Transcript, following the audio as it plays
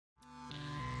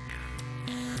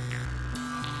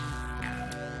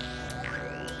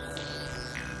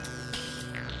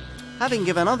Having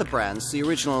given other brands the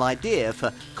original idea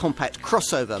for compact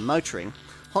crossover motoring,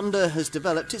 Honda has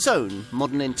developed its own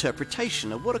modern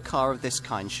interpretation of what a car of this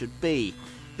kind should be,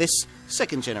 this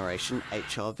second generation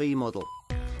HR-V model.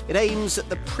 It aims at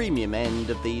the premium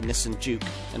end of the Nissan Juke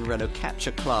and Renault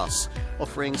Captur class,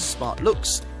 offering smart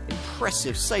looks,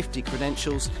 impressive safety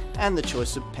credentials and the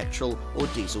choice of petrol or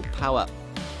diesel power.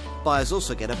 Buyers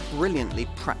also get a brilliantly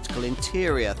practical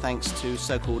interior thanks to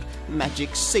so-called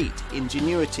magic seat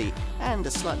ingenuity and a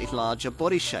slightly larger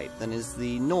body shape than is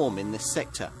the norm in this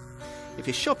sector. If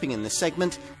you're shopping in this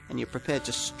segment and you're prepared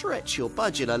to stretch your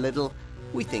budget a little,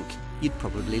 we think you'd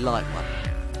probably like one.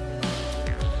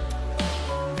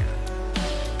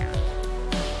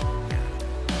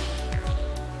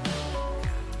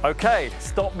 Okay,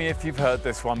 stop me if you've heard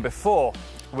this one before.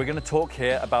 We're going to talk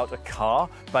here about a car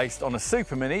based on a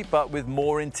Super Mini but with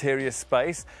more interior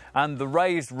space and the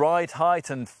raised ride height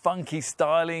and funky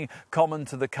styling common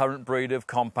to the current breed of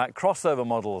compact crossover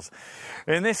models.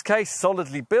 In this case,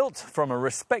 solidly built from a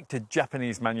respected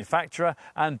Japanese manufacturer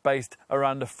and based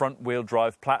around a front-wheel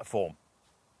drive platform.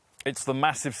 It's the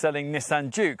massive selling Nissan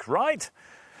Juke, right?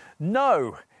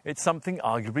 No, it's something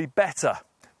arguably better.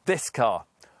 This car,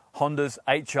 Honda's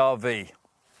HR-V.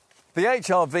 The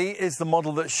HR-V is the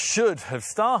model that should have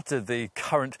started the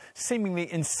current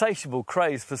seemingly insatiable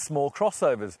craze for small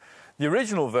crossovers. The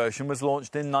original version was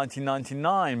launched in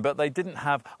 1999, but they didn't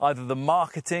have either the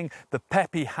marketing, the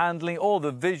peppy handling or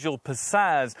the visual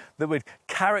pizzazz that would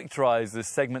characterise the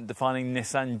segment-defining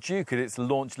Nissan Juke at its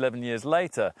launch 11 years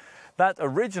later. That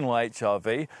original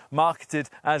HR-V, marketed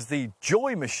as the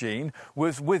Joy Machine,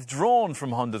 was withdrawn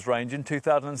from Honda's range in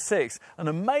 2006 and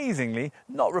amazingly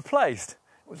not replaced.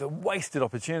 It was a wasted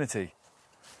opportunity.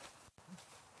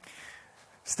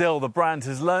 Still, the brand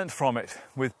has learnt from it,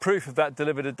 with proof of that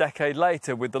delivered a decade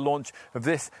later with the launch of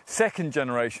this second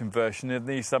generation version in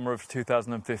the summer of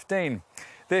 2015.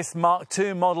 This Mark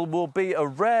II model will be a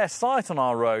rare sight on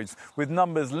our roads, with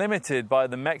numbers limited by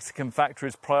the Mexican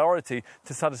factory's priority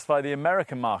to satisfy the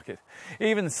American market.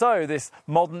 Even so, this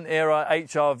modern era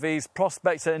HR-V's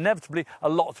prospects are inevitably a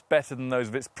lot better than those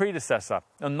of its predecessor,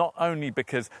 and not only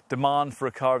because demand for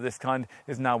a car of this kind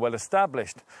is now well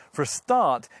established. For a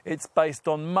start, it's based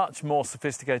on much more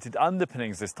sophisticated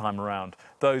underpinnings this time around,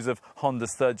 those of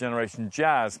Honda's third generation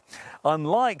Jazz.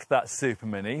 Unlike that Super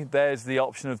Mini, there's the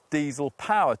option of diesel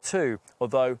power too,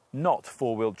 although not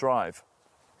four-wheel drive.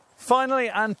 Finally,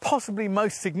 and possibly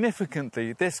most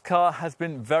significantly, this car has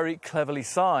been very cleverly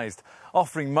sized,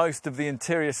 offering most of the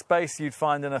interior space you'd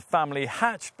find in a family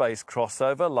hatch-based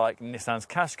crossover like Nissan's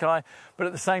Qashqai, but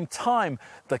at the same time,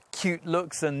 the cute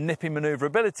looks and nippy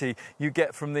manoeuvrability you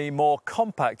get from the more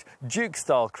compact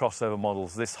Juke-style crossover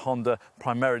models this Honda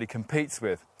primarily competes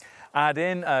with. Add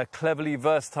in a cleverly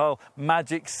versatile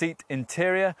magic seat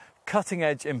interior,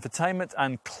 cutting-edge infotainment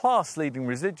and class-leading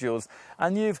residuals,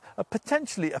 and you've a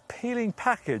potentially appealing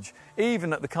package,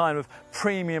 even at the kind of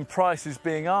premium prices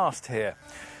being asked here.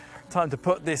 Time to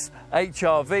put this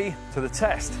HR-V to the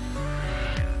test.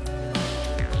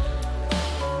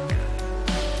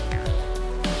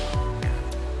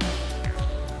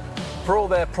 For all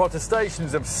their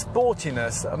protestations of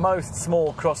sportiness, most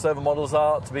small crossover models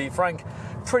are, to be frank,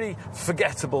 pretty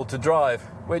forgettable to drive,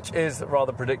 which is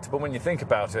rather predictable when you think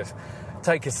about it.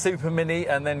 Take a Super Mini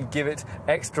and then give it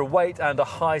extra weight and a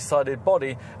high-sided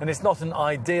body, and it's not an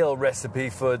ideal recipe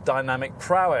for dynamic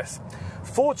prowess.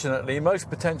 Fortunately, most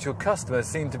potential customers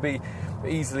seem to be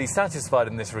easily satisfied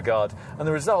in this regard, and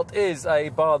the result is a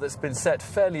bar that's been set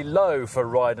fairly low for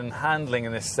ride and handling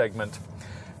in this segment.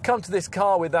 Come to this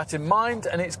car with that in mind,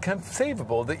 and it's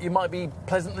conceivable that you might be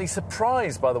pleasantly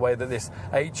surprised by the way that this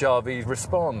HR-V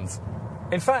responds.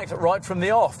 In fact, right from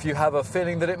the off, you have a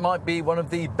feeling that it might be one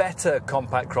of the better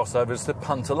compact crossovers to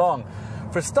punt along.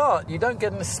 For a start, you don't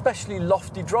get an especially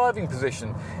lofty driving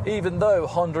position, even though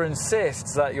Honda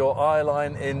insists that your eye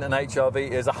line in an HR-V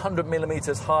is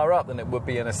 100mm higher up than it would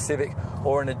be in a Civic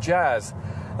or in a Jazz.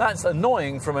 That's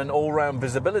annoying from an all-round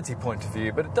visibility point of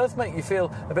view, but it does make you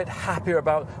feel a bit happier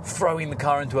about throwing the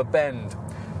car into a bend.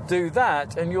 Do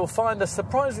that and you'll find a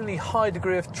surprisingly high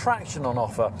degree of traction on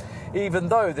offer, even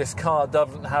though this car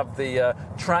doesn't have the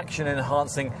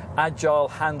traction-enhancing agile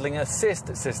handling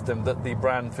assist system that the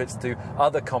brand fits to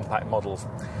other compact models.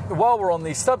 While we're on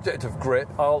the subject of grip,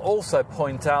 I'll also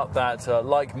point out that,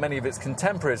 like many of its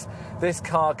contemporaries, this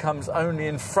car comes only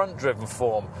in front-driven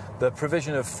form, the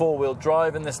provision of four-wheel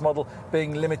drive in this model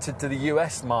being limited to the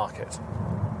US market.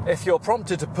 If you're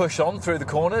prompted to push on through the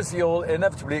corners, you'll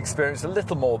inevitably experience a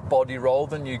little more body roll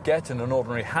than you get in an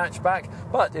ordinary hatchback,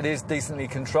 but it is decently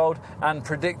controlled and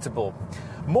predictable.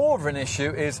 More of an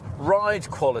issue is ride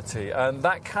quality, and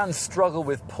that can struggle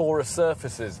with poorer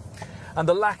surfaces. And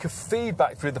the lack of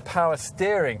feedback through the power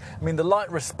steering. I mean, the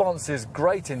light response is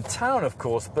great in town, of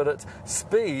course, but at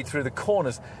speed through the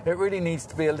corners, it really needs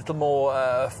to be a little more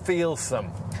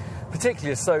feelsome.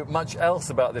 Particularly as so much else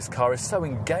about this car is so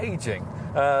engaging.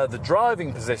 The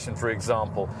driving position, for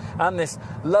example, and this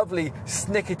lovely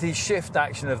snickety shift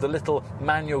action of the little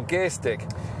manual gear stick.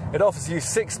 It offers you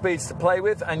 6 speeds to play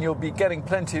with, and you'll be getting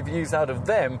plenty of use out of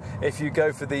them if you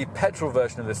go for the petrol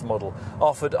version of this model,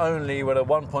 offered only with a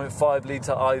 1.5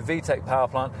 litre iVTEC power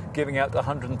plant giving out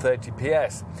 130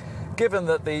 PS. Given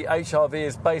that the HR-V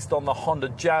is based on the Honda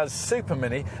Jazz Super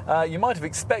Mini, you might have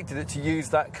expected it to use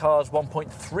that car's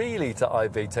 1.3 litre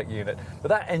iVTEC unit, but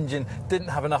that engine didn't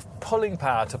have enough pulling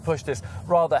power to push this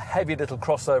rather heavy little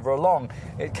crossover along.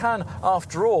 It can,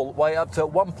 after all, weigh up to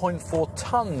 1.4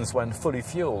 tonnes when fully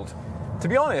fuelled. To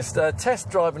be honest, test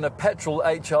driving a petrol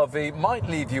HR-V might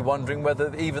leave you wondering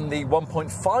whether even the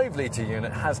 1.5 litre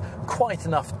unit has quite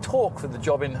enough torque for the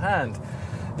job in hand.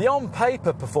 The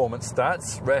on-paper performance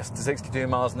stats, rest to 62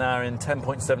 miles an hour in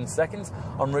 10.7 seconds,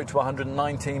 en route to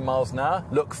 119 miles an hour,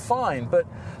 look fine, but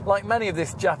like many of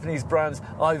this Japanese brand's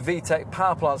iVTEC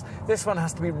power plants, this one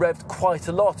has to be revved quite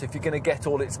a lot if you're going to get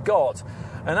all it's got.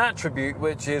 An attribute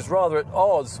which is rather at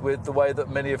odds with the way that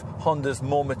many of Honda's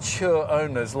more mature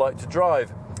owners like to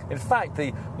drive. In fact,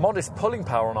 the modest pulling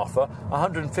power on offer,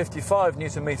 155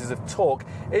 newton meters of torque,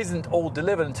 isn't all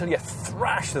delivered until you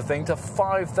thrash the thing to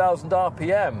 5,000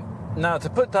 RPM. Now, to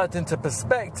put that into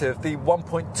perspective, the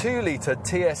 1.2 litre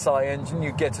TSI engine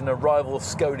you get in a rival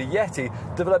Skoda Yeti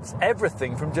develops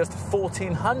everything from just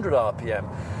 1,400 RPM.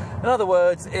 In other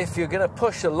words, if you're going to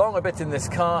push along a bit in this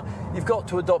car, you've got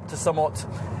to adopt a somewhat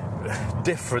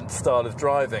different style of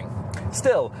driving.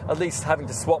 Still, at least having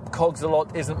to swap cogs a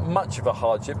lot isn't much of a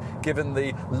hardship given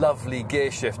the lovely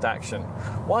gear shift action.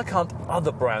 Why can't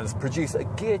other brands produce a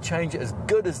gear change as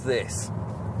good as this?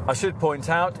 I should point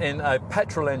out, in a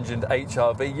petrol-engined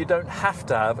HR-V, you don't have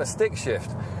to have a stick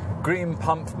shift. Green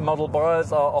pump model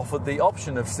buyers are offered the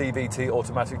option of CVT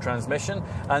automatic transmission,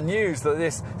 and news that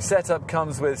this setup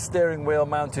comes with steering wheel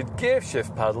mounted gear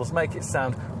shift paddles make it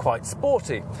sound quite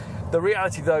sporty. The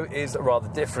reality, though, is rather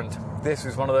different. This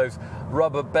is one of those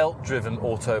rubber belt driven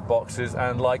auto boxes,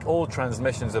 and like all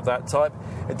transmissions of that type,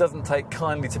 it doesn't take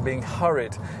kindly to being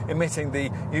hurried, emitting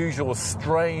the usual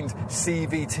strained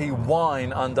CVT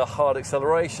whine under hard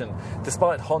acceleration,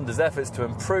 despite Honda's efforts to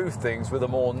improve things with a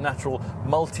more natural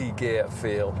multi-gear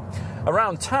feel.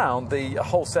 Around town, the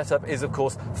whole setup is of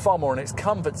course far more in its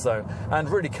comfort zone and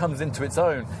really comes into its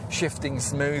own, shifting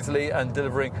smoothly and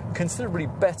delivering considerably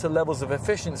better levels of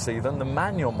efficiency than the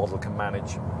manual model can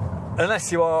manage.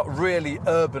 Unless you are really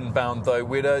urban bound though,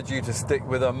 we'd urge you to stick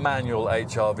with a manual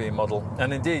HR-V model,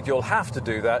 and indeed you'll have to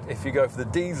do that if you go for the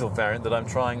diesel variant that I'm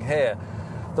trying here.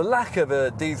 The lack of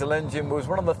a diesel engine was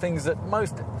one of the things that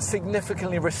most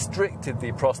significantly restricted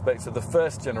the prospects of the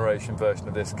first generation version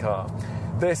of this car.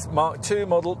 This Mark II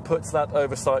model puts that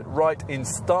oversight right in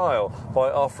style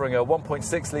by offering a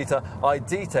 1.6 litre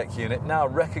iDTEC unit now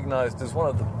recognised as one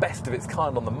of the best of its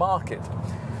kind on the market.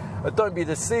 Don't be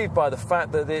deceived by the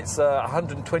fact that its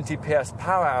 120 PS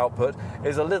power output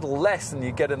is a little less than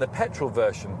you get in the petrol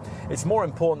version. It's more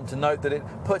important to note that it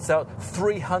puts out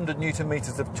 300 newton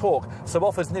meters of torque, so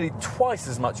offers nearly twice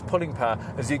as much pulling power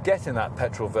as you get in that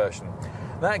petrol version.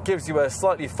 That gives you a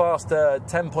slightly faster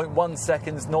 10.1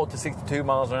 seconds 0 to 62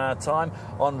 miles an hour time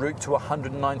en route to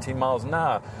 119 miles an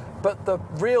hour. But the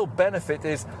real benefit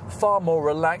is far more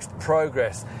relaxed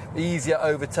progress, easier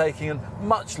overtaking and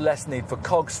much less need for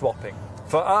cog swapping.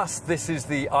 For us, this is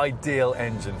the ideal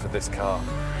engine for this car.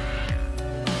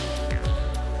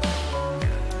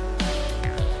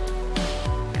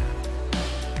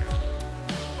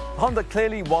 Honda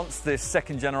clearly wants this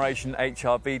second generation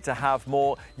HR-V to have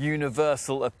more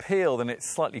universal appeal than its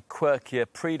slightly quirkier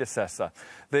predecessor.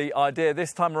 The idea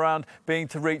this time around being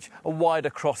to reach a wider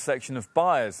cross-section of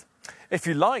buyers. If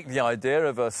you like the idea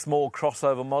of a small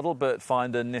crossover model but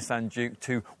find a Nissan Juke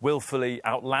too willfully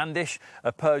outlandish,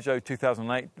 a Peugeot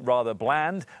 2008 rather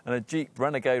bland and a Jeep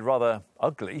Renegade rather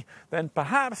ugly, then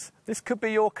perhaps this could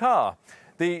be your car.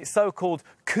 The so-called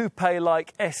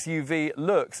coupe-like SUV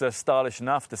looks are stylish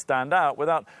enough to stand out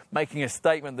without making a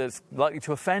statement that's likely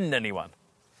to offend anyone.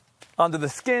 Under the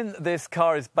skin, this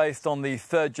car is based on the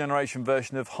third generation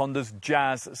version of Honda's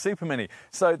Jazz Super Mini,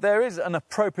 so there is an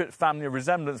appropriate family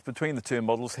resemblance between the two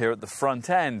models here at the front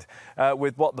end,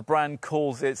 with what the brand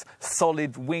calls its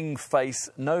solid wing face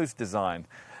nose design.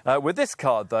 With this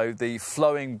car, though, the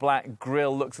flowing black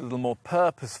grille looks a little more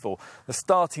purposeful, the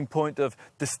starting point of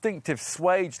distinctive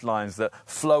swage lines that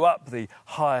flow up the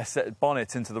higher set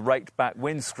bonnet into the raked back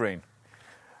windscreen.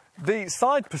 The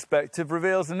side perspective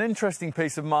reveals an interesting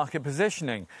piece of market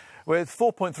positioning. With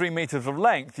 4.3 metres of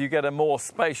length, you get a more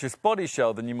spacious body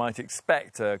shell than you might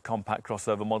expect a compact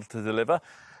crossover model to deliver.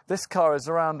 This car is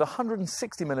around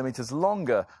 160 millimetres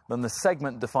longer than the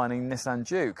segment-defining Nissan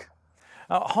Juke.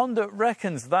 Honda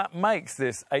reckons that makes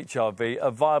this HRV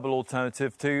a viable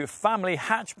alternative to family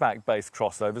hatchback-based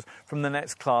crossovers from the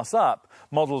next class up,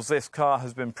 models this car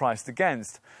has been priced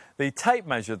against. The tape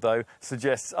measure, though,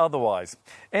 suggests otherwise.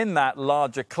 In that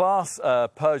larger class,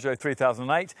 Peugeot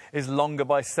 3008 is longer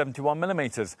by 71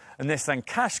 millimetres, a Nissan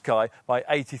Qashqai by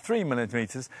 83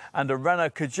 millimetres, and a Renault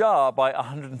Kadjar by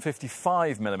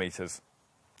 155 millimetres.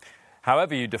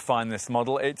 However you define this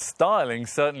model, its styling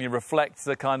certainly reflects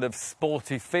the kind of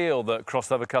sporty feel that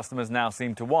crossover customers now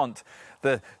seem to want.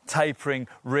 The tapering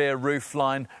rear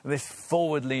roofline, this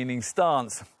forward-leaning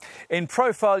stance. In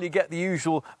profile, you get the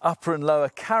usual upper and lower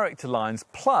character lines,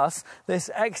 plus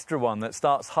this extra one that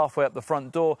starts halfway up the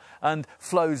front door and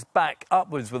flows back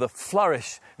upwards with a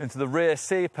flourish into the rear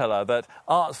C-pillar that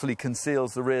artfully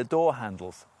conceals the rear door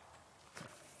handles.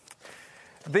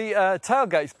 The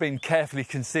tailgate's been carefully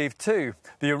conceived too.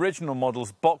 The original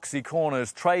model's boxy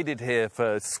corners traded here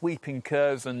for sweeping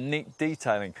curves and neat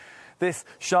detailing. This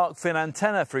shark fin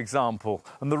antenna, for example,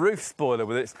 and the roof spoiler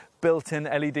with its built-in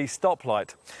LED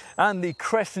stoplight, and the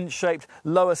crescent-shaped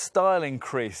lower styling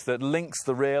crease that links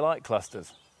the rear light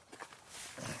clusters.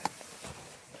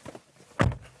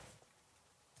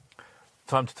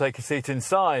 Time to take a seat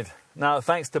inside. Now,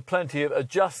 thanks to plenty of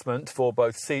adjustment for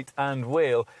both seat and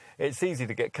wheel, it's easy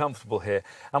to get comfortable here.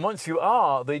 And once you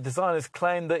are, the designers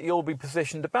claim that you'll be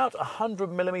positioned about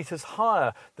 100 millimetres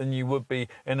higher than you would be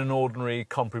in an ordinary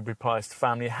comparably priced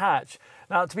family hatch.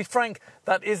 Now, to be frank,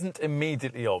 that isn't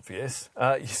immediately obvious.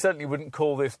 You certainly wouldn't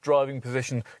call this driving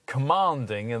position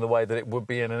commanding in the way that it would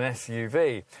be in an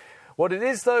SUV. What it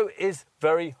is, though, is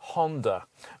very Honda.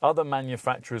 Other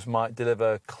manufacturers might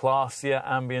deliver classier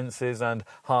ambiances and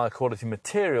higher quality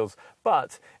materials,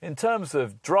 but in terms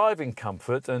of driving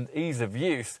comfort and ease of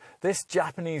use, this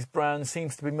Japanese brand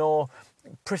seems to be more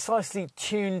precisely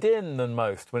tuned in than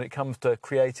most when it comes to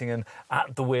creating an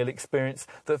at-the-wheel experience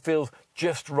that feels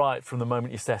just right from the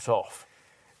moment you set off.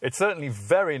 It's certainly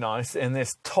very nice in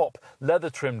this top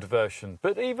leather-trimmed version,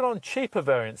 but even on cheaper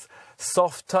variants,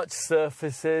 soft touch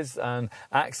surfaces and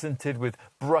accented with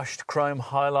brushed chrome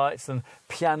highlights and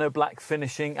piano black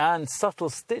finishing and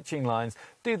subtle stitching lines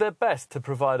do their best to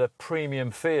provide a premium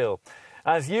feel.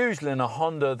 As usual in a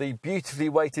Honda, the beautifully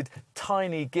weighted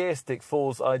tiny gear stick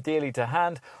falls ideally to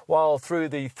hand, while through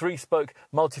the three-spoke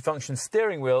multifunction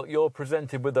steering wheel you're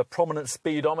presented with a prominent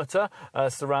speedometer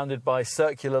surrounded by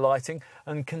circular lighting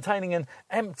and containing an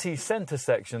empty centre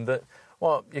section that,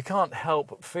 well, you can't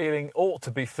help feeling ought to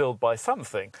be filled by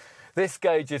something. This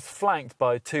gauge is flanked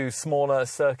by two smaller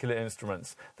circular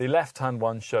instruments. The left-hand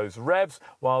one shows revs,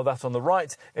 while that on the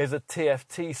right is a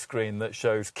TFT screen that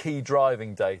shows key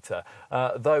driving data,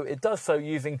 though it does so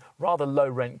using rather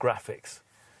low-rent graphics.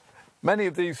 Many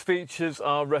of these features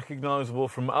are recognisable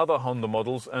from other Honda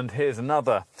models, and here's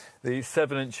another, the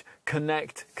 7-inch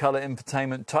Connect colour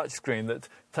infotainment touchscreen that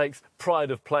takes pride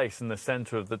of place in the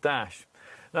centre of the dash.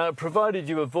 Now, provided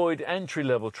you avoid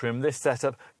entry-level trim, this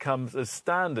setup comes as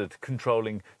standard,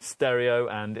 controlling stereo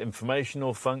and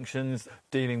informational functions,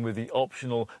 dealing with the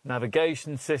optional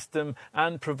navigation system,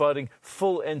 and providing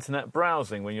full internet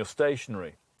browsing when you're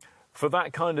stationary. For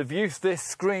that kind of use, this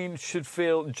screen should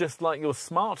feel just like your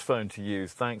smartphone to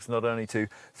use, thanks not only to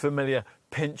familiar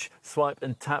pinch, swipe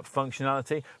and tap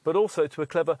functionality, but also to a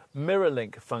clever mirror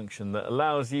link function that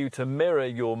allows you to mirror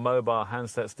your mobile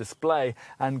handset's display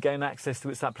and gain access to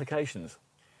its applications.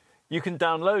 You can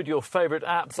download your favourite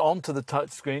apps onto the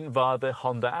touchscreen via the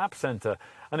Honda App Centre.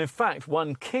 And in fact,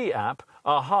 one key app,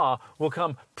 Aha, will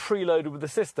come preloaded with the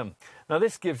system. Now,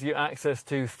 this gives you access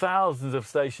to thousands of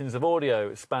stations of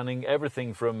audio, spanning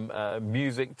everything from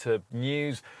music to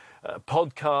news,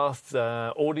 podcasts,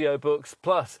 audiobooks,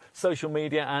 plus social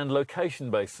media and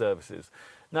location-based services.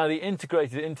 Now, the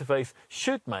integrated interface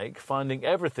should make finding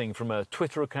everything from a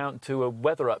Twitter account to a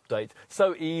weather update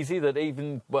so easy that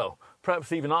even, well,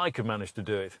 perhaps even I could manage to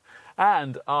do it.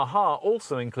 And Aha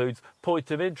also includes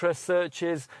point of interest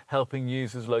searches, helping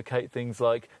users locate things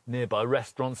like nearby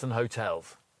restaurants and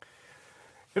hotels.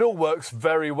 It all works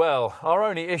very well, our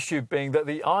only issue being that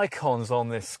the icons on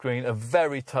this screen are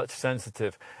very touch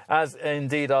sensitive, as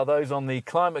indeed are those on the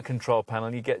climate control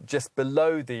panel you get just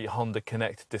below the Honda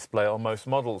Connect display on most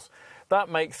models. that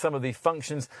makes some of the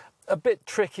functions a bit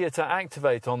trickier to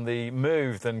activate on the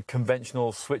move than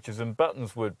conventional switches and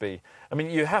buttons would be. I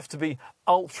mean, you have to be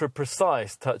ultra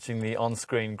precise touching the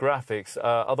on-screen graphics,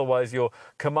 otherwise your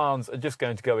commands are just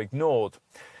going to go ignored.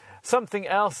 Something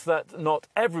else that not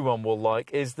everyone will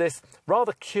like is this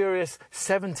rather curious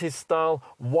 70s style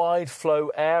wide flow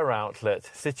air outlet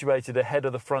situated ahead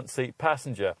of the front seat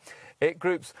passenger. It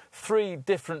groups 3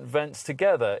 different vents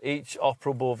together, each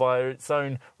operable via its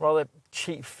own rather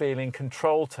cheap-feeling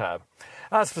control tab.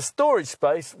 As for storage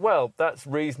space, well, that's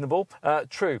reasonable.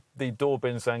 True, the door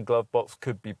bins and glove box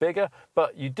could be bigger,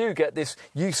 but you do get this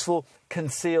useful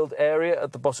concealed area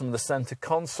at the bottom of the centre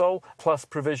console, plus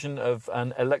provision of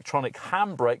an electronic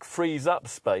handbrake frees up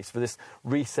space for this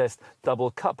recessed double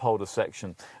cup holder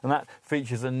section. And that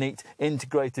features a neat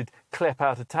integrated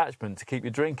clip-out attachment to keep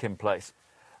your drink in place.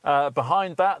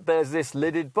 Behind that, there's this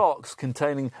lidded box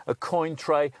containing a coin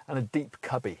tray and a deep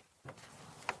cubby.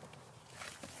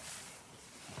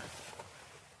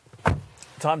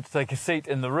 Time to take a seat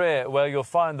in the rear, where you'll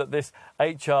find that this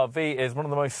HR-V is one of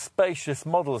the most spacious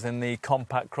models in the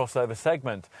compact crossover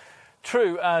segment.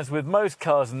 True, as with most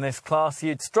cars in this class,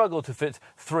 you'd struggle to fit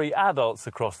 3 adults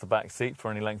across the back seat for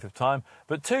any length of time,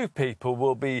 but 2 people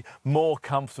will be more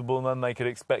comfortable than they could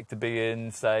expect to be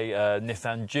in, say, a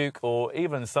Nissan Juke, or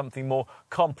even something more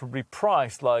comparably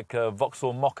priced like a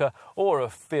Vauxhall Mocha or a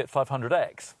Fiat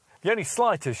 500X. The only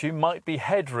slight issue might be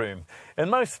headroom. In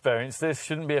most variants this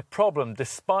shouldn't be a problem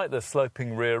despite the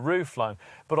sloping rear roofline,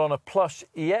 but on a plush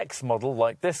EX model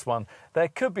like this one there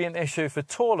could be an issue for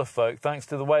taller folk thanks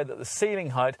to the way that the ceiling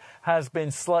height has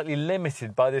been slightly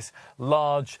limited by this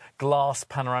large glass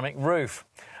panoramic roof.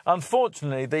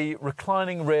 Unfortunately, the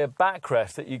reclining rear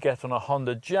backrest that you get on a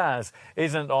Honda Jazz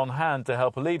isn't on hand to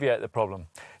help alleviate the problem.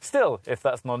 Still, if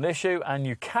that's not an issue and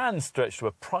you can stretch to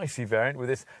a pricey variant with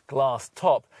this glass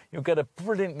top, you'll get a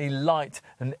brilliantly light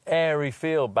and airy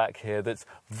feel back here that's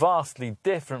vastly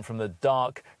different from the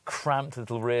dark, cramped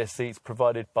little rear seats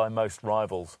provided by most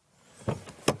rivals.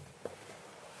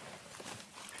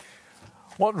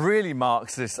 What really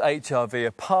marks this HR-V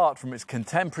apart from its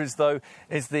contemporaries, though,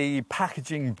 is the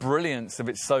packaging brilliance of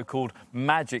its so-called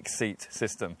magic seat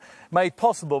system, made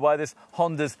possible by this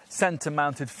Honda's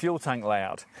centre-mounted fuel tank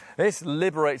layout. This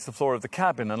liberates the floor of the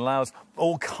cabin and allows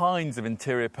all kinds of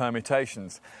interior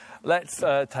permutations. Let's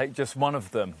take just one of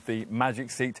them, the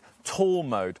Magic Seat Tall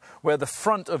mode, where the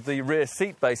front of the rear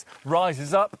seat base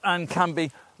rises up and can be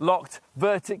locked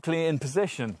vertically in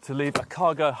position to leave a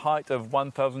cargo height of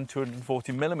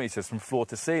 1,240 millimetres from floor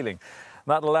to ceiling.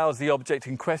 That allows the object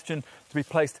in question to be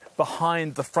placed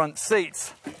behind the front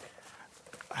seats.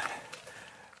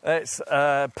 It's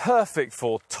perfect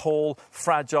for tall,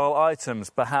 fragile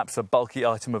items, perhaps a bulky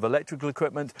item of electrical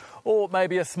equipment, or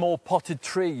maybe a small potted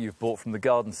tree you've bought from the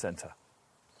garden centre.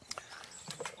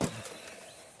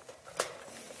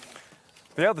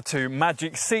 The other 2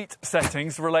 magic seat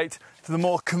settings relate to the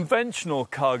more conventional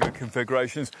cargo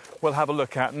configurations we'll have a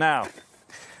look at now.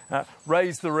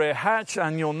 Raise the rear hatch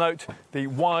and you'll note the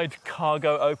wide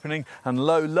cargo opening and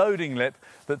low loading lip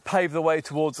that pave the way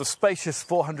towards a spacious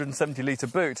 470-litre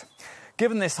boot.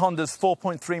 Given this Honda's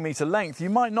 4.3 metre length, you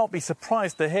might not be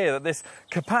surprised to hear that this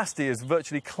capacity is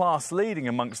virtually class-leading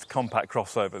amongst compact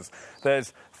crossovers.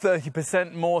 There's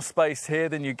 30% more space here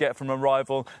than you get from a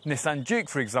rival Nissan Juke,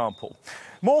 for example.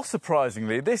 More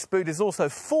surprisingly, this boot is also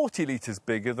 40 litres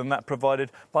bigger than that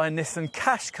provided by a Nissan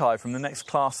Qashqai from the next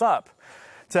class up.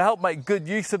 To help make good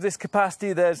use of this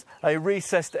capacity, there's a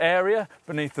recessed area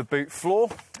beneath the boot floor,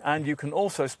 and you can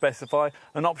also specify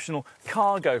an optional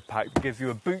cargo pack that gives you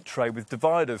a boot tray with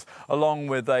dividers, along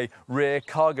with a rear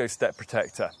cargo step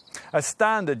protector. As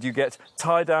standard, you get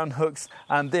tie-down hooks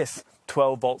and this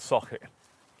 12-volt socket.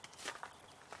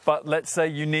 But let's say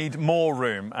you need more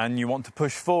room and you want to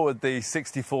push forward the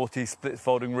 60/40 split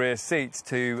folding rear seats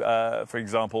to, for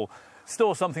example,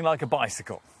 store something like a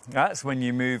bicycle. That's when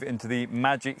you move into the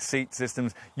Magic Seat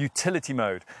System's utility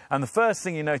mode. And the first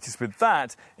thing you notice with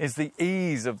that is the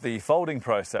ease of the folding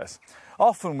process.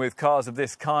 Often with cars of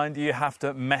this kind, you have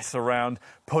to mess around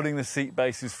pulling the seat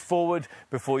bases forward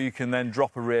before you can then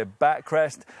drop a rear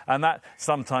backrest, and that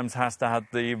sometimes has to have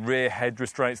the rear head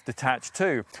restraints detached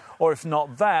too. Or if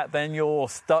not that, then you're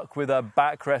stuck with a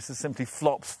backrest that simply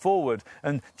flops forward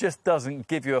and just doesn't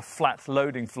give you a flat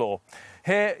loading floor.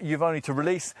 Here, you've only to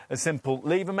release a simple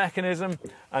lever mechanism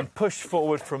and push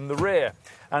forward from the rear,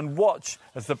 and watch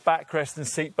as the backrest and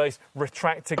seat base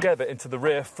retract together into the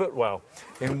rear footwell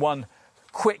in one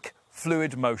quick,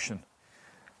 fluid motion.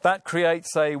 That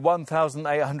creates a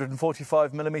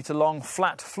 1,845mm long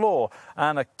flat floor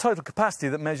and a total capacity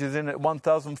that measures in at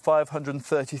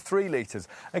 1,533 litres.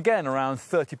 Again, around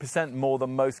 30% more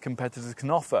than most competitors can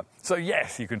offer. So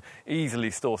yes, you can easily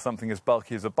store something as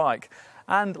bulky as a bike.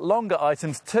 And longer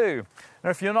items too. Now,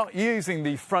 if you're not using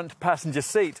the front passenger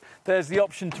seat, there's the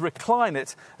option to recline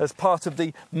it as part of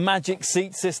the Magic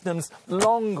Seat System's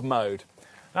long mode.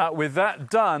 With that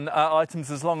done, items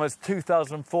as long as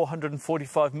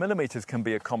 2,445mm can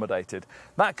be accommodated.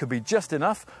 That could be just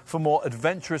enough for more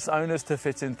adventurous owners to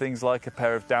fit in things like a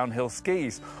pair of downhill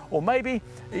skis, or maybe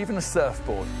even a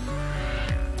surfboard.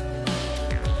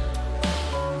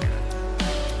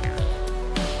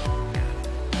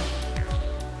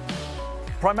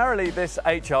 Primarily, this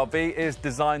HRV is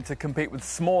designed to compete with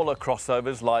smaller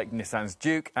crossovers like Nissan's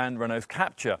Juke and Renault's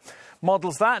Captur.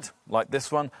 Models that, like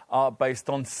this one, are based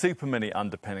on Super Mini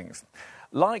underpinnings.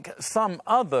 Like some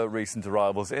other recent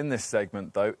arrivals in this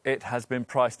segment, though, it has been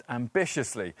priced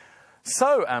ambitiously.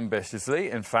 So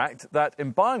ambitiously, in fact, that in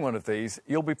buying one of these,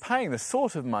 you'll be paying the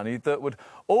sort of money that would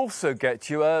also get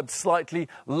you a slightly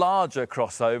larger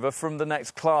crossover from the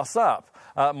next class up.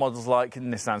 Models like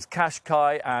Nissan's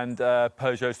Qashqai and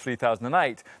Peugeot's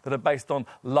 3008 that are based on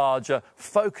larger,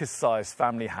 Focus-sized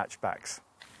family hatchbacks.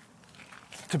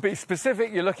 To be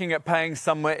specific, you're looking at paying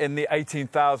somewhere in the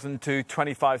 £18,000 to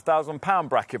 £25,000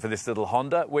 bracket for this little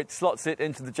Honda, which slots it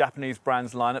into the Japanese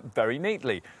brand's lineup very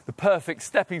neatly. The perfect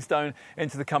stepping stone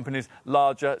into the company's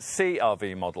larger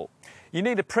CR-V model. You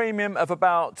need a premium of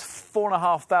about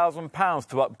 £4,500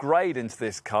 to upgrade into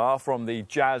this car from the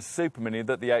Jazz Super Mini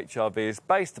that the HRV is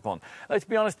based upon. To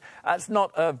be honest, that's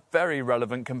not a very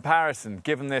relevant comparison,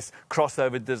 given this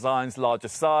crossover design's larger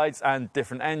sides and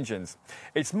different engines.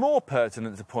 It's more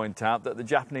pertinent to point out that the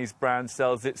Japanese brand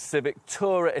sells its Civic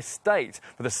Tourer estate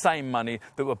for the same money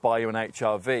that would buy you an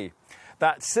HRV.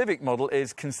 That Civic model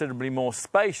is considerably more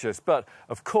spacious, but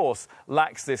of course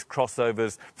lacks this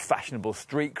crossover's fashionable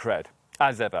street cred.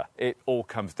 As ever, it all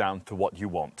comes down to what you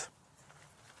want.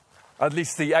 At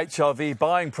least the HRV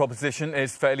buying proposition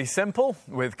is fairly simple,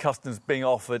 with customers being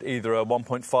offered either a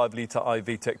 1.5-litre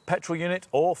iVTEC petrol unit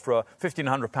or, for a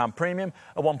 £1,500 premium,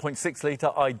 a 1.6-litre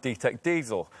iDTEC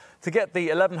diesel. To get the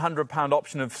 £1,100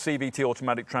 option of CVT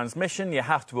automatic transmission, you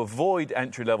have to avoid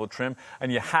entry-level trim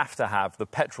and you have to have the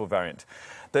petrol variant.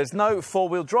 There's no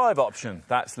four-wheel drive option.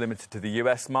 That's limited to the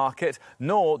US market,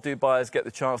 nor do buyers get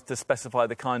the chance to specify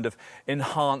the kind of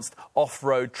enhanced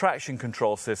off-road traction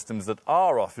control systems that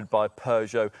are offered by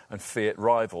Peugeot and Fiat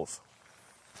rivals.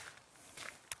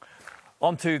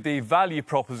 Onto the value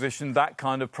proposition that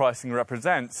kind of pricing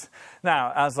represents.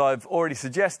 Now, as I've already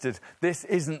suggested, this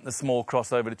isn't the small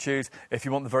crossover to choose if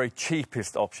you want the very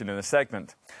cheapest option in the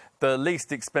segment. The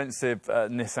least expensive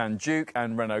Nissan Juke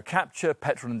and Renault Captur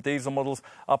petrol and diesel models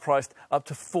are priced up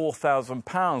to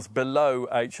 £4,000 below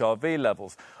HRV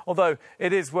levels. Although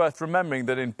it is worth remembering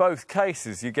that in both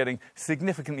cases you're getting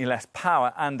significantly less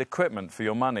power and equipment for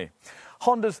your money.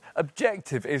 Honda's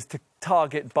objective is to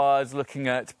target buyers looking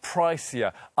at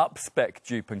pricier, up-spec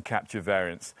Juke and Captur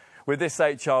variants. With this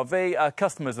HRV,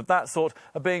 customers of that sort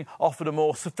are being offered a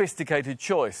more sophisticated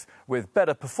choice with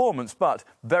better performance but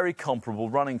very comparable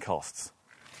running costs.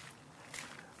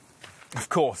 Of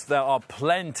course, there are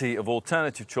plenty of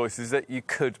alternative choices that you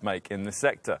could make in the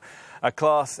sector. A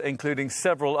class including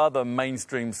several other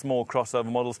mainstream small crossover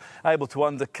models able to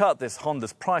undercut this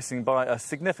Honda's pricing by a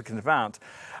significant amount.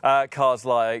 Cars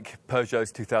like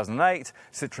Peugeot's 2008,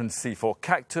 Citroen's C4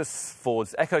 Cactus,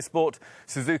 Ford's EcoSport,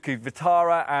 Suzuki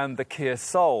Vitara and the Kia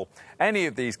Soul. Any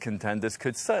of these contenders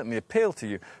could certainly appeal to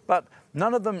you, but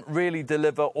none of them really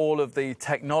deliver all of the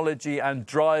technology and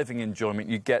driving enjoyment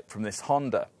you get from this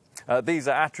Honda. These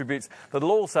are attributes that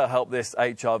will also help this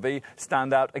HRV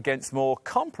stand out against more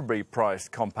comparably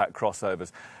priced compact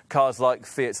crossovers. Cars like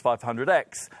Fiat's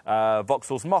 500X,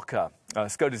 Vauxhall's Mokka,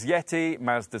 Skoda's Yeti,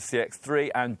 Mazda's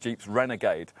CX-3 and Jeep's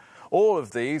Renegade. All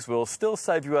of these will still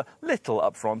save you a little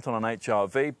upfront on an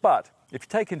HRV, but if you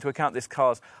take into account this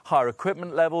car's higher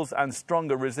equipment levels and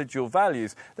stronger residual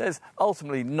values, there's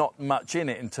ultimately not much in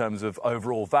it in terms of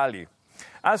overall value.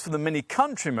 As for the Mini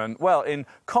Countryman, well, in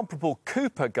comparable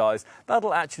Cooper guise,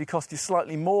 that'll actually cost you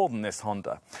slightly more than this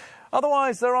Honda.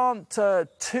 Otherwise, there aren't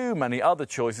too many other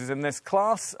choices in this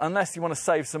class, unless you want to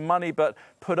save some money but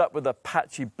put up with the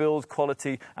patchy build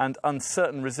quality and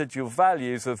uncertain residual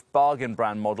values of bargain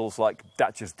brand models like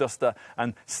Dacia's Duster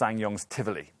and SsangYong's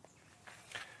Tivoli.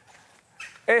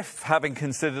 If, having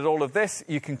considered all of this,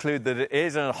 you conclude that it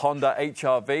is a Honda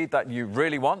HRV that you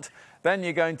really want, then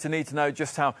you're going to need to know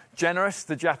just how generous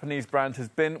the Japanese brand has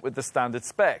been with the standard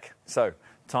spec. So,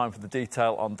 time for the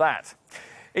detail on that.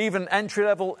 Even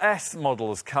entry-level S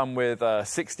models come with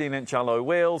 16-inch alloy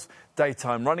wheels,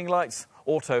 daytime running lights,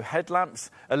 auto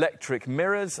headlamps, electric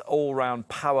mirrors, all-round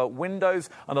power windows,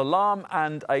 an alarm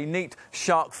and a neat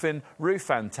shark fin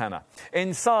roof antenna.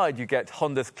 Inside you get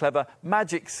Honda's clever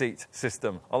Magic Seat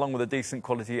system, along with a decent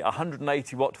quality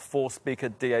 180-watt 4-speaker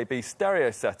DAB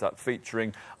stereo setup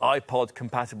featuring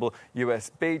iPod-compatible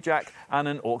USB jack and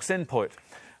an aux input.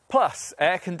 Plus,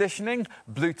 air conditioning,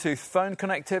 Bluetooth phone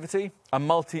connectivity, a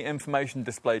multi-information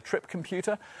display trip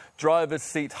computer, driver's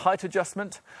seat height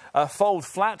adjustment, a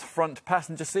fold-flat front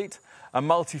passenger seat, a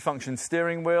multi-function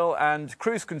steering wheel and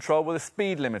cruise control with a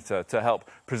speed limiter to help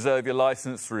preserve your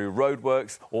licence through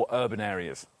roadworks or urban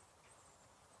areas.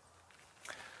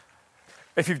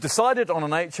 If you've decided on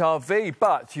an HRV,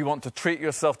 but you want to treat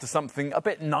yourself to something a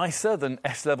bit nicer than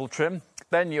S-level trim,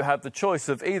 then you have the choice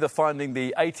of either finding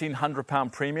the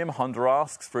 £1,800 premium Honda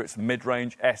asks for its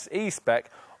mid-range SE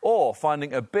spec, or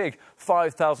finding a big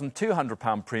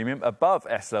 £5,200 premium above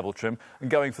S-level trim and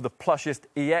going for the plushest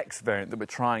EX variant that we're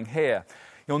trying here.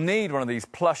 You'll need one of these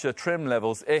plusher trim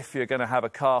levels if you're going to have a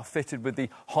car fitted with the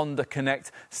Honda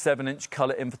Connect 7-inch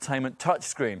colour infotainment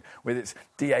touchscreen with its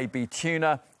DAB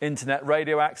tuner, internet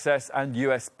radio access and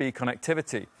USB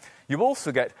connectivity. You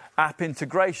also get app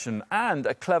integration and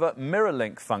a clever mirror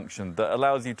link function that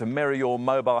allows you to mirror your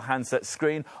mobile handset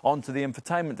screen onto the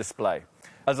infotainment display.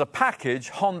 As a package,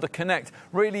 Honda Connect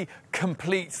really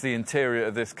completes the interior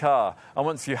of this car. And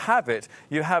once you have it,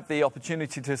 you have the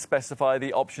opportunity to specify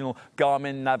the optional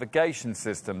Garmin navigation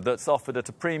system that's offered at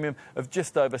a premium of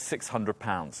just over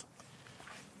 £600.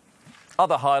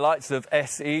 Other highlights of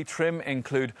SE trim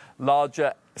include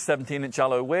larger 17-inch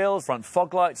alloy wheels, front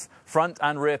fog lights, front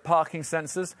and rear parking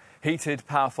sensors, heated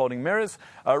power folding mirrors,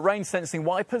 rain sensing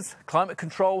wipers, climate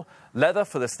control, leather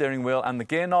for the steering wheel and the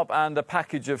gear knob, and a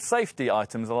package of safety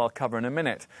items that I'll cover in a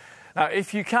minute. Now,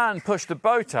 if you can push the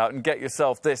boat out and get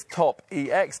yourself this top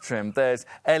EX trim, there's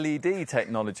LED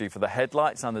technology for the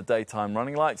headlights and the daytime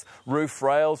running lights, roof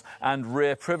rails and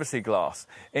rear privacy glass.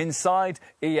 Inside,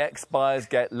 EX buyers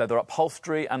get leather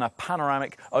upholstery and a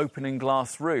panoramic opening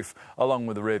glass roof, along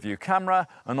with a rear view camera,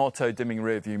 an auto-dimming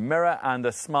rear view mirror and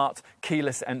a smart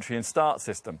keyless entry and start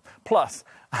system. Plus,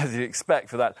 as you'd expect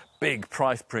for that big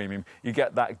price premium, you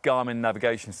get that Garmin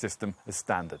navigation system as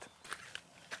standard.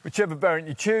 Whichever variant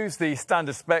you choose, the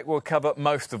standard spec will cover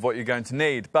most of what you're going to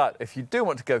need. But if you do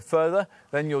want to go further,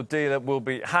 then your dealer will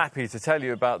be happy to tell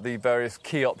you about the various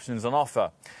key options on offer.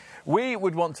 We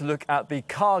would want to look at the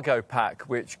cargo pack,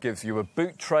 which gives you a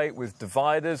boot tray with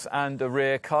dividers and a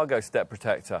rear cargo step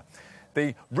protector.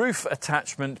 The roof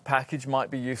attachment package might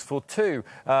be useful too.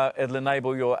 It'll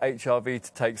enable your HRV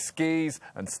to take skis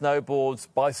and snowboards,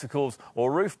 bicycles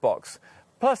or roof box.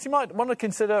 Plus, you might want to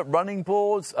consider running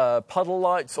boards, puddle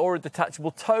lights or a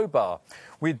detachable tow bar.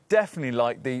 We'd definitely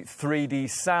like the 3D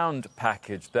sound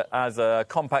package that adds a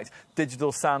compact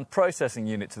digital sound processing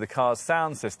unit to the car's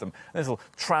sound system. This will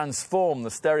transform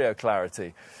the stereo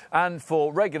clarity. And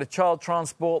for regular child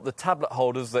transport, the tablet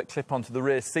holders that clip onto the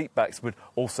rear seat backs would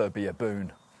also be a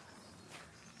boon.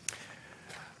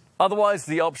 Otherwise,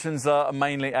 the options are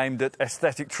mainly aimed at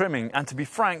aesthetic trimming and, to be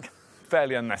frank,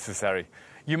 fairly unnecessary.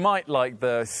 You might like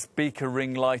the speaker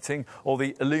ring lighting or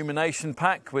the illumination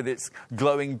pack with its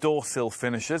glowing door sill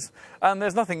finishes. And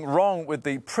there's nothing wrong with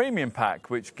the premium pack,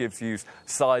 which gives you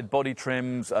side body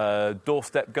trims,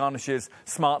 doorstep garnishes,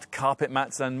 smart carpet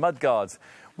mats and mudguards.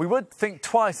 We would think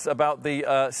twice about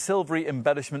the silvery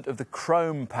embellishment of the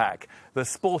chrome pack, the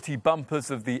sporty bumpers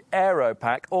of the aero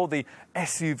pack or the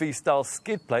SUV-style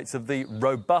skid plates of the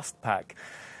robust pack.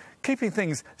 Keeping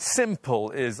things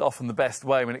simple is often the best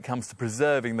way when it comes to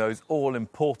preserving those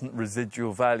all-important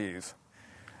residual values.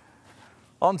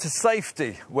 On to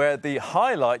safety, where the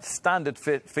highlight standard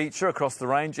feature across the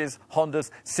range is Honda's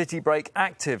City Brake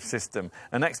Active system,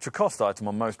 an extra cost item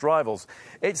on most rivals.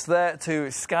 It's there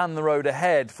to scan the road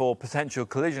ahead for potential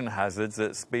collision hazards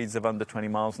at speeds of under 20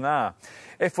 miles an hour.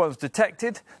 If one's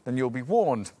detected, then you'll be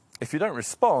warned. If you don't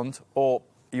respond, or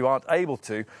you aren't able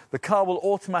to, the car will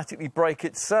automatically brake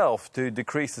itself to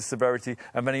decrease the severity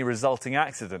of any resulting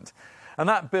accident. And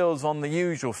that builds on the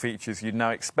usual features you'd now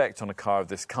expect on a car of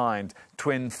this kind.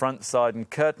 Twin front, side and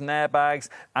curtain airbags,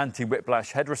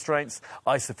 anti-whiplash head restraints,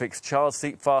 ISOFIX child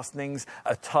seat fastenings,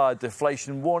 a tyre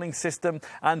deflation warning system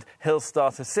and hill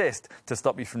start assist to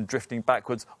stop you from drifting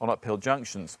backwards on uphill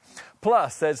junctions.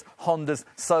 Plus, there's Honda's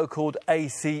so-called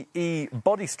ACE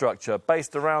body structure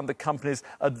based around the company's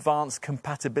advanced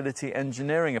compatibility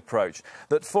engineering approach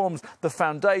that forms the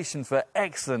foundation for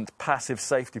excellent passive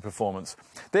safety performance.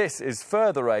 This is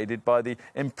further aided by the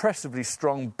impressively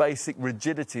strong basic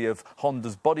rigidity of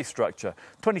Honda's body structure,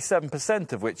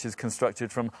 27% of which is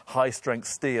constructed from high-strength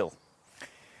steel.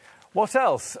 What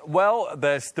else? Well,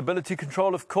 there's stability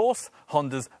control, of course,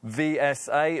 Honda's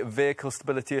VSA, Vehicle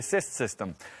Stability Assist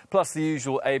System, plus the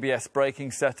usual ABS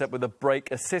braking setup with a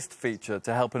brake assist feature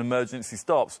to help in emergency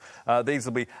stops. These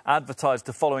will be advertised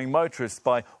to following motorists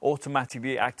by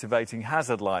automatically activating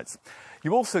hazard lights.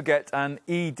 You also get an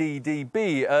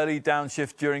EDDB, early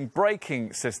downshift during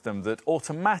braking system, that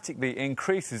automatically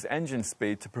increases engine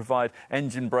speed to provide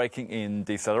engine braking in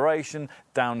deceleration,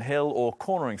 downhill or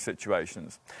cornering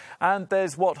situations. And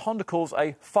there's what Honda calls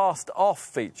a fast off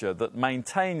feature that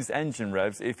maintains engine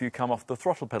revs if you come off the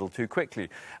throttle pedal too quickly.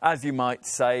 As you might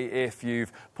say if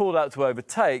you've pulled out to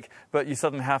overtake, but you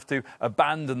suddenly have to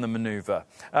abandon the manoeuvre.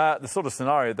 The sort of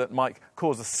scenario that might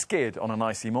cause a skid on an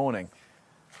icy morning.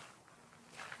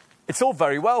 It's all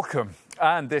very welcome,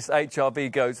 and this HR-V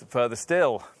goes further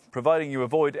still. Providing you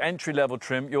avoid entry-level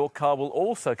trim, your car will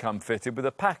also come fitted with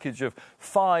a package of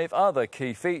 5 other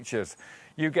key features.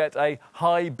 You get a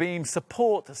high beam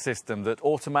support system that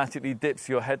automatically dips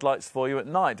your headlights for you at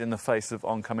night in the face of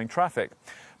oncoming traffic.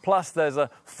 Plus, there's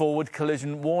a forward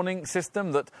collision warning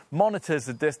system that monitors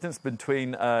the distance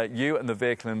between you and the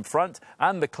vehicle in front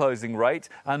and the closing rate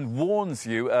and warns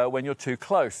you when you're too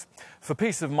close. For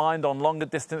peace of mind on longer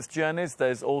distance journeys,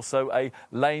 there's also a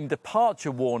lane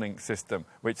departure warning system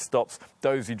which stops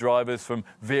dozy drivers from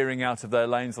veering out of their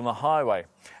lanes on the highway.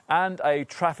 And a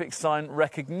traffic sign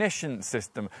recognition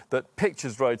system that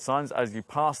pictures road signs as you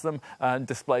pass them and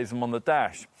displays them on the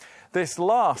dash. This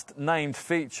last named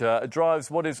feature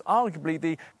drives what is arguably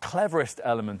the cleverest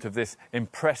element of this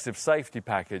impressive safety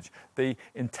package, the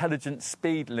intelligent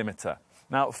speed limiter.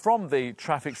 Now, from the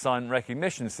traffic sign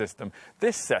recognition system,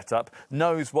 this setup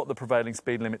knows what the prevailing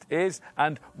speed limit is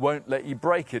and won't let you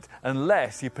break it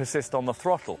unless you persist on the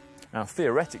throttle. Now,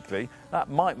 theoretically, that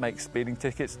might make speeding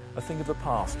tickets a thing of the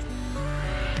past.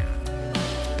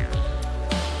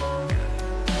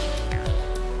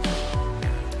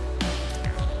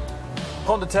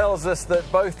 Honda tells us that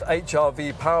both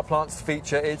HR-V power plants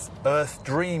feature its Earth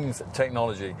Dreams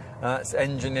technology. That's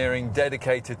engineering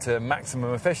dedicated to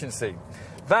maximum efficiency.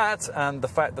 That, and the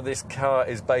fact that this car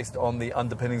is based on the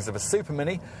underpinnings of a Super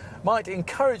Mini, might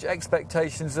encourage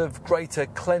expectations of greater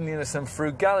cleanliness and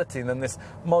frugality than this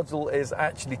model is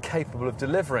actually capable of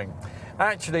delivering.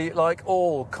 Actually, like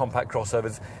all compact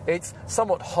crossovers, it's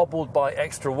somewhat hobbled by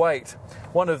extra weight.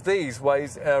 One of these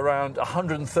weighs around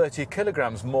 130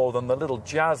 kilograms more than the little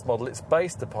Jazz model it's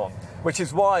based upon, which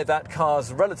is why that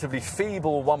car's relatively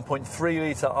feeble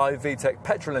 1.3-litre iVTEC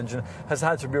petrol engine has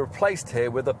had to be replaced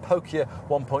here with a pokier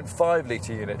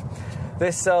 1.5-litre unit.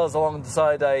 This sells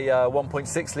alongside a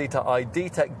 1.6-litre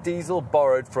iDTEC diesel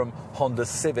borrowed from Honda's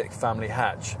Civic family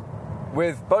hatch.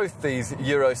 With both these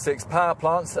Euro 6 power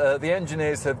plants, the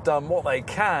engineers have done what they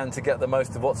can to get the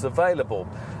most of what's available.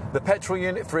 The petrol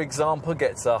unit, for example,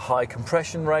 gets a high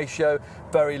compression ratio,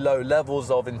 very low levels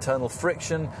of internal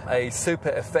friction, a super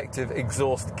effective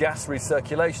exhaust gas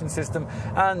recirculation system,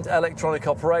 and electronic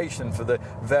operation for the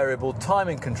variable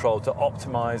timing control to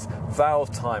optimize valve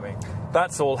timing.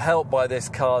 That's all helped by this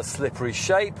car's slippery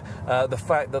shape, the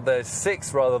fact that there's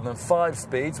 6 rather than 5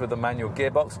 speeds with a manual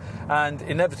gearbox, and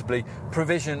inevitably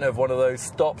provision of one of those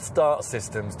stop-start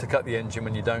systems to cut the engine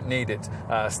when you don't need it,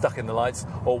 stuck in the lights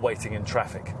or waiting in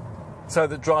traffic. So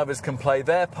that drivers can play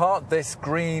their part, this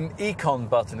green Econ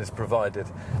button is provided.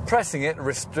 Pressing it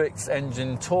restricts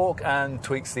engine torque and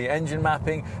tweaks the engine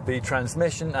mapping, the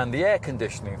transmission and the air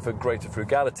conditioning for greater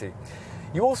frugality.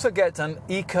 You also get an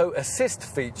Eco Assist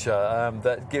feature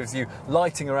that gives you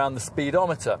lighting around the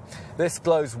speedometer. This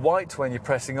glows white when you're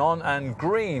pressing on and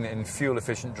green in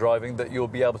fuel-efficient driving that you'll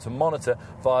be able to monitor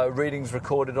via readings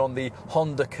recorded on the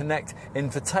Honda Connect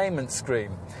infotainment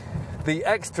screen. The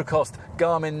extra-cost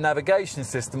Garmin navigation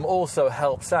system also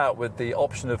helps out with the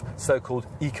option of so-called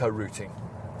eco-routing.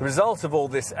 The result of all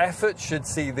this effort should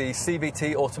see the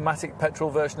CVT automatic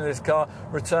petrol version of this car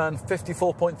return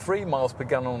 54.3 miles per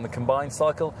gallon on the combined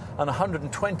cycle and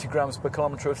 120 grams per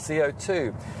kilometre of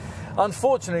CO2.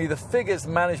 Unfortunately, the figures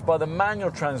managed by the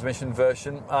manual transmission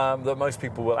version that most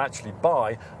people will actually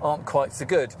buy aren't quite so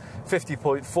good.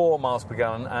 50.4 miles per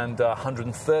gallon and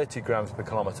 130 grams per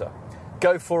kilometre.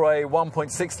 Go for a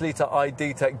 1.6-litre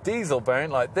iDTEC diesel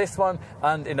variant like this one,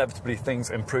 and inevitably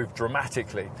things improve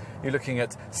dramatically. You're looking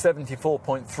at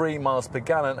 74.3 miles per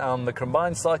gallon on the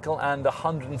combined cycle and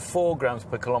 104 grams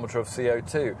per kilometre of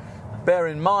CO2. Bear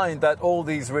in mind that all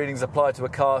these readings apply to a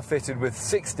car fitted with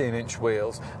 16-inch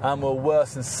wheels and will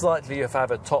worsen slightly if I have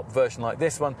a top version like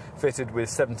this one fitted with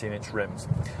 17-inch rims.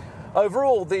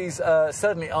 Overall, these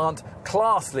certainly aren't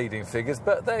class-leading figures,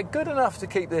 but they're good enough to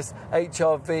keep this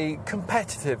HR-V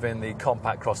competitive in the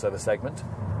compact crossover segment.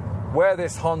 Where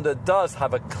this Honda does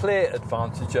have a clear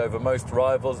advantage over most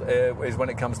rivals is when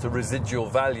it comes to residual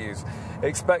values.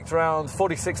 Expect around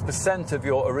 46% of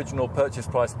your original purchase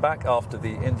price back after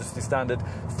the industry standard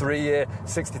 3-year,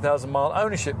 60,000 mile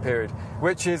ownership period,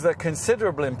 which is a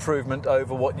considerable improvement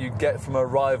over what you get from a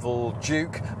rival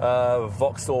Juke,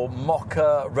 Vauxhall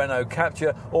Mocha, Renault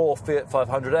Captur or Fiat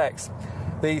 500X.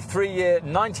 The 3-year,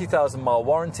 90,000 mile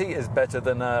warranty is better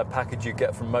than a package you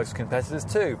get from most competitors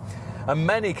too. And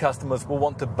many customers will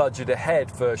want to budget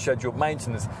ahead for scheduled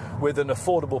maintenance with an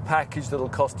affordable package that'll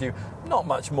cost you not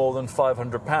much more than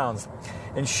 £500.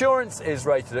 Insurance is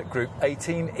rated at Group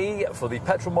 18E for the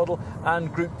petrol model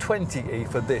and Group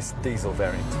 20E for this diesel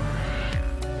variant.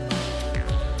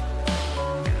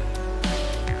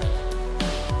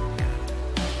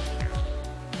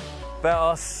 There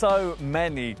are so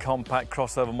many compact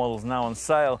crossover models now on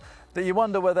sale that you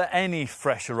wonder whether any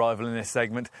fresh arrival in this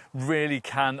segment really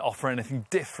can offer anything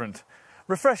different.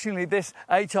 Refreshingly, this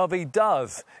HR-V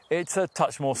does. It's a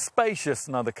touch more spacious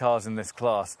than other cars in this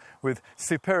class, with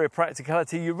superior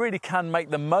practicality you really can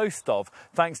make the most of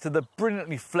thanks to the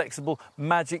brilliantly flexible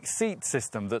Magic seat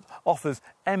system that offers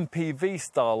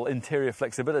MPV-style interior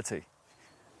flexibility.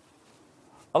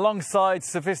 Alongside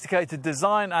sophisticated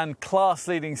design and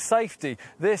class-leading safety,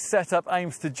 this setup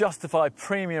aims to justify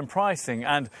premium pricing,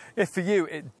 and if for you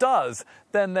it does,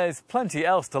 then there's plenty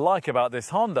else to like about this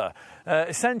Honda.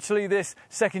 Essentially, this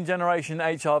second-generation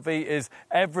HR-V is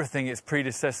everything its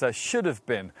predecessor should have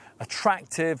been.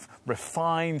 Attractive,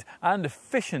 refined and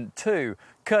efficient too,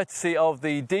 courtesy of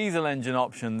the diesel engine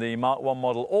option the Mark I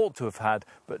model ought to have had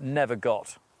but never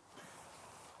got.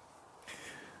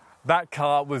 That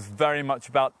car was very much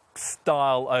about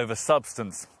style over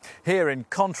substance. Here, in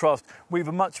contrast, we've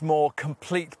a much more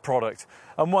complete product,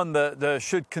 and one that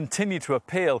should continue to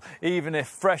appeal even if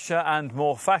fresher and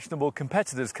more fashionable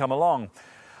competitors come along.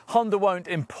 Honda won't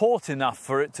import enough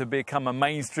for it to become a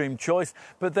mainstream choice,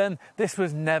 but then this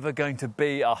was never going to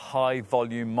be a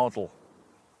high-volume model.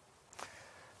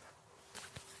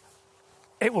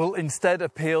 It will instead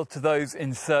appeal to those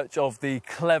in search of the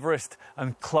cleverest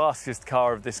and classiest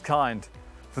car of this kind.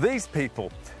 For these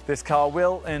people, this car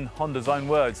will, in Honda's own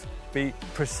words, be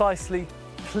precisely,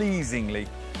 pleasingly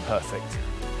perfect.